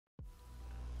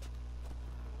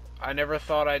I never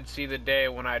thought I'd see the day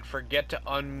when I'd forget to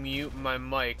unmute my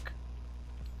mic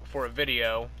for a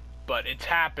video, but it's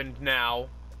happened now.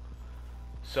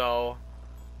 So,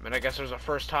 I mean, I guess there's a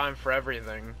first time for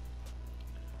everything.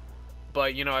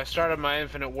 But, you know, I started my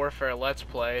Infinite Warfare Let's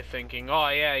Play thinking, oh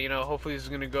yeah, you know, hopefully this is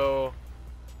gonna go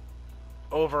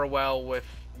over well with,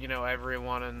 you know,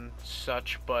 everyone and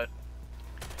such, but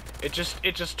it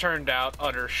just turned out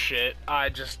utter shit. I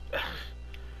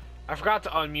forgot to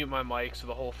unmute my mic, so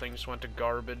the whole thing just went to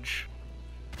garbage.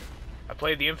 I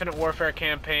played the Infinite Warfare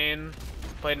campaign,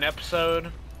 played an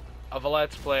episode of a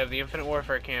Let's Play of the Infinite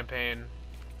Warfare campaign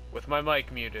with my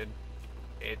mic muted.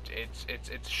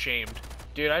 It's shamed.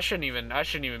 Dude, I shouldn't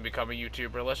even become a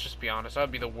YouTuber, let's just be honest. I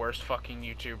would be the worst fucking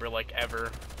YouTuber, like,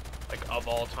 ever. Like, of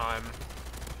all time.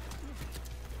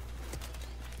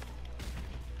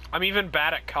 I'm even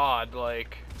bad at COD,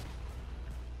 like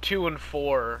 2 and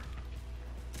 4.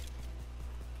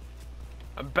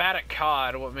 I'm bad at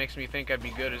COD, what makes me think I'd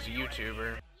be good as a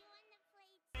YouTuber.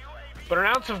 But an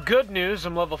ounce of good news,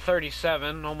 I'm level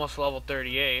 37, almost level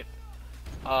 38.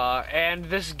 And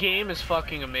this game is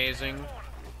fucking amazing.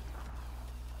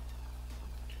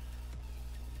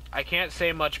 I can't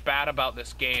say much bad about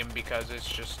this game because it's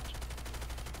just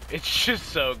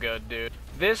so good, dude.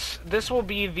 This will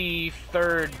be the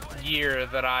 3rd year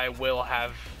that I will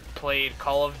have played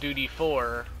Call of Duty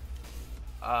 4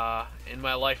 in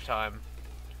my lifetime.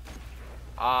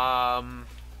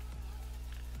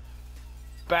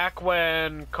 Back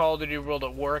when Call of Duty World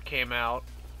at War came out,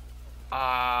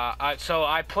 so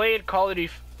I played Call of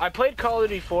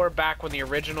Duty 4 back when the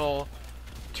original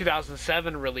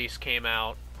 2007 release came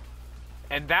out,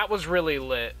 and that was really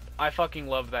lit. I fucking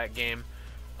love that game.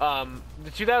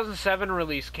 The 2007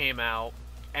 release came out,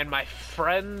 and my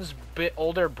friend's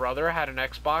older brother had an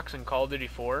Xbox and Call of Duty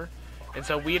 4, and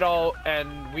so we'd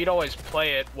always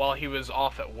play it while he was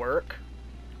off at work,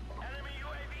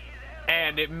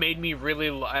 and it made me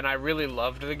I really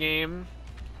loved the game.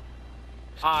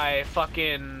 I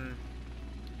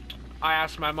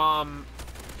asked my mom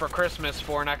for Christmas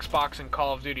for an Xbox and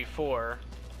Call of Duty 4,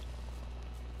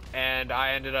 and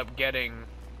I ended up getting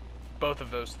both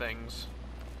of those things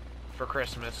for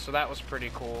Christmas, so that was pretty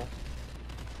cool.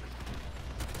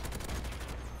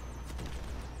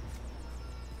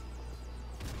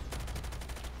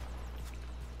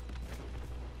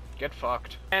 Get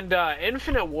fucked. And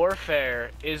Infinite Warfare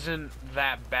isn't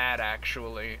that bad,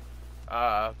 actually.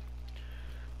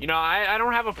 You know, I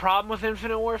don't have a problem with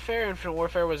Infinite Warfare. Infinite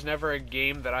Warfare was never a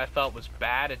game that I thought was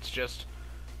bad. It's just,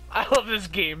 I love this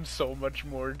game so much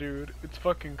more, dude. It's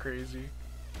fucking crazy.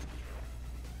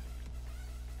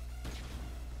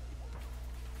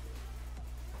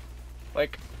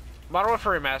 Like, Modern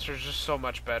Warfare Remastered is just so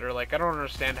much better. Like, I don't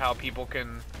understand how people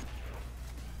can...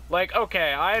 Like,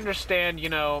 okay, I understand, you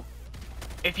know,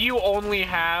 if you only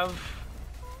have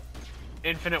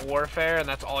Infinite Warfare and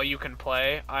that's all you can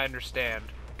play, I understand.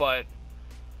 But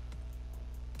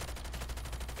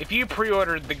if you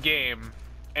pre-ordered the game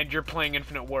and you're playing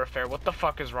Infinite Warfare, what the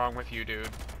fuck is wrong with you, dude?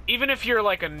 Even if you're,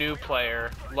 like, a new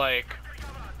player, like...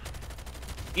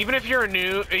 Even if you're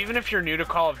new to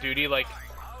Call of Duty, like...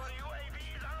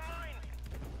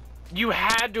 You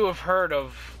had to have heard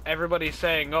of everybody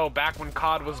saying, oh, back when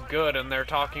COD was good, and they're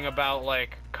talking about,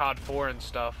 like, COD 4 and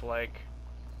stuff, like...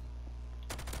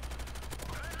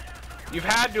 You've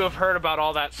had to have heard about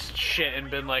all that shit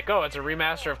and been like, oh, it's a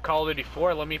remaster of Call of Duty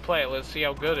 4, let me play it, let's see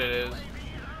how good it is.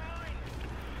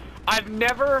 I've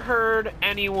never heard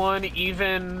anyone,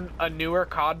 even a newer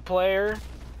COD player,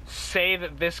 say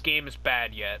that this game is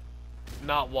bad yet.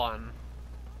 Not one.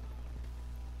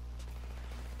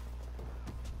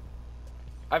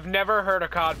 I've never heard a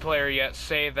COD player yet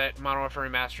say that Modern Warfare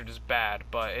Remastered is bad,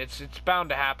 but it's bound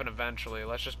to happen eventually,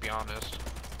 let's just be honest.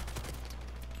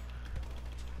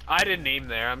 I didn't aim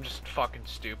there, I'm just fucking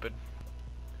stupid.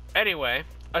 Anyway,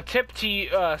 a tip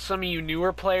to some of you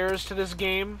newer players to this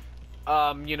game.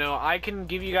 You know, I can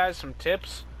give you guys some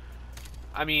tips.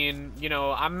 I mean, you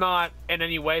know, I'm not in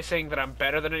any way saying that I'm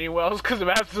better than anyone else, because I'm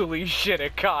absolutely shit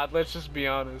at COD, let's just be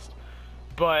honest.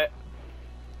 But...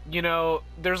 you know,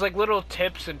 there's like little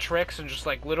tips and tricks and just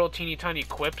like little teeny tiny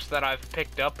quips that I've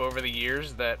picked up over the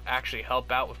years that actually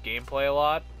help out with gameplay a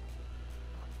lot.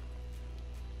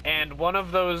 And one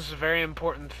of those very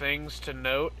important things to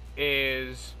note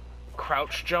is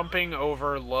crouch jumping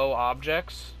over low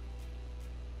objects.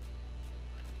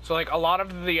 So like a lot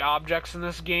of the objects in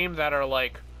this game that are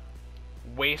like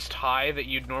waist high that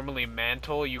you'd normally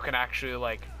mantle, you can actually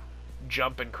like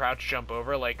jump and crouch jump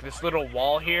over. Like this little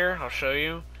wall here, I'll show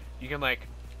you. You can like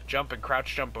jump and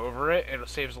crouch jump over it, and it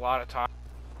saves a lot of time.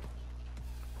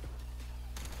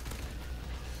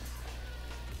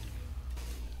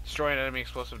 Destroy an enemy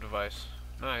explosive device.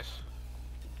 Nice.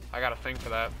 I got a thing for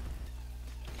that.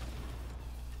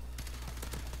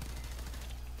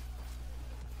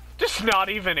 Just not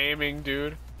even aiming,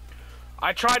 dude.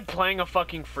 I tried playing a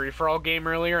fucking free-for-all game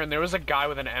earlier, and there was a guy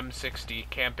with an M60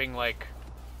 camping, like,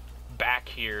 back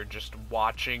here, just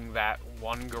watching that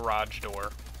one garage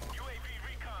door.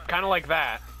 Kind of like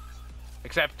that.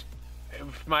 Except,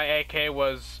 if my AK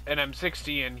was an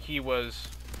M60 and he was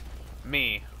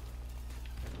me.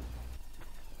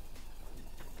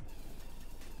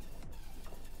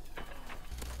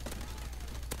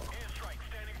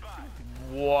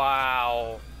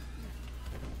 Wow.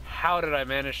 How did I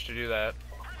manage to do that?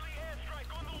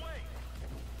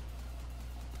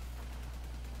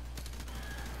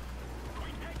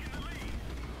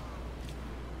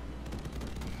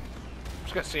 I'm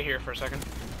just gonna sit here for a second.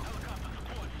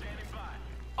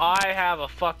 I have a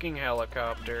fucking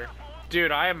helicopter.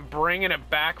 Dude, I am bringing it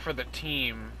back for the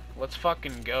team. Let's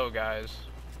fucking go, guys.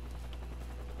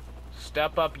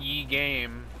 Step up ye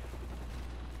game.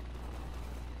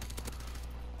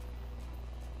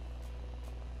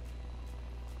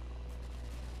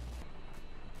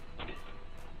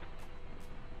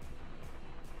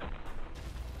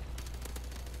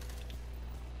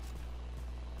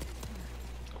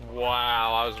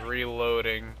 Wow, I was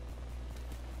reloading.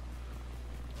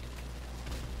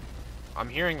 I'm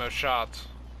hearing those shots.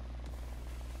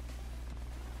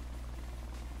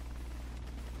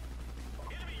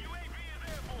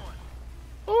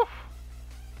 Oof.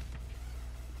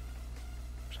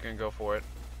 Just gonna go for it.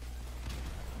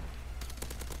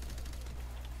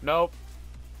 Nope.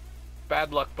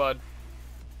 Bad luck, bud.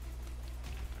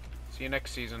 See you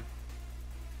next season.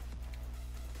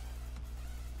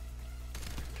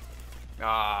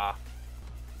 Ah.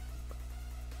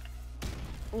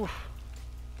 Oof.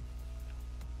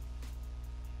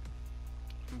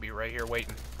 I'll be right here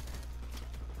waiting.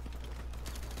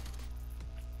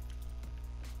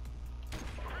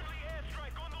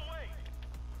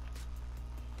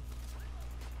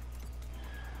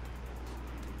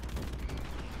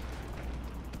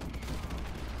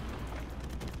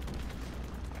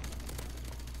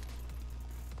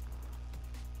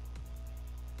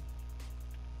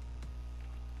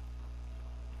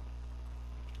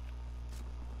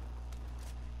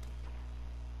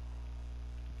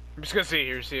 I'm just gonna sit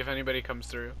here, see if anybody comes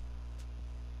through.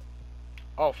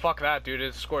 Oh, fuck that, dude.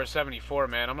 His score is 74,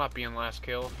 man. I'm not being last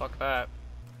kill. Fuck that.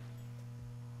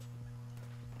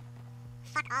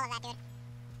 Fuck all of that, dude.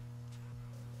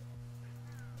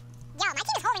 Yo, my team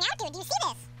is holding out, dude. Do you see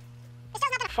this? This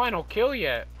does not Final kill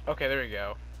yet? Okay, there we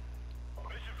go.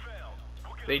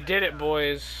 They did it,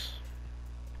 boys.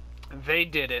 They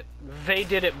did it. They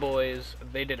did it, boys.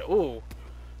 They did it. Ooh.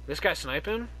 This guy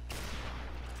sniping?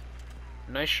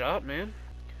 Nice shot, man.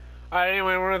 Alright,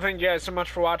 anyway, I want to thank you guys so much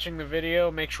for watching the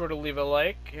video. Make sure to leave a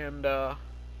like, and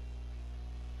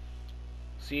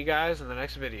see you guys in the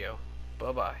next video.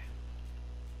 Bye-bye.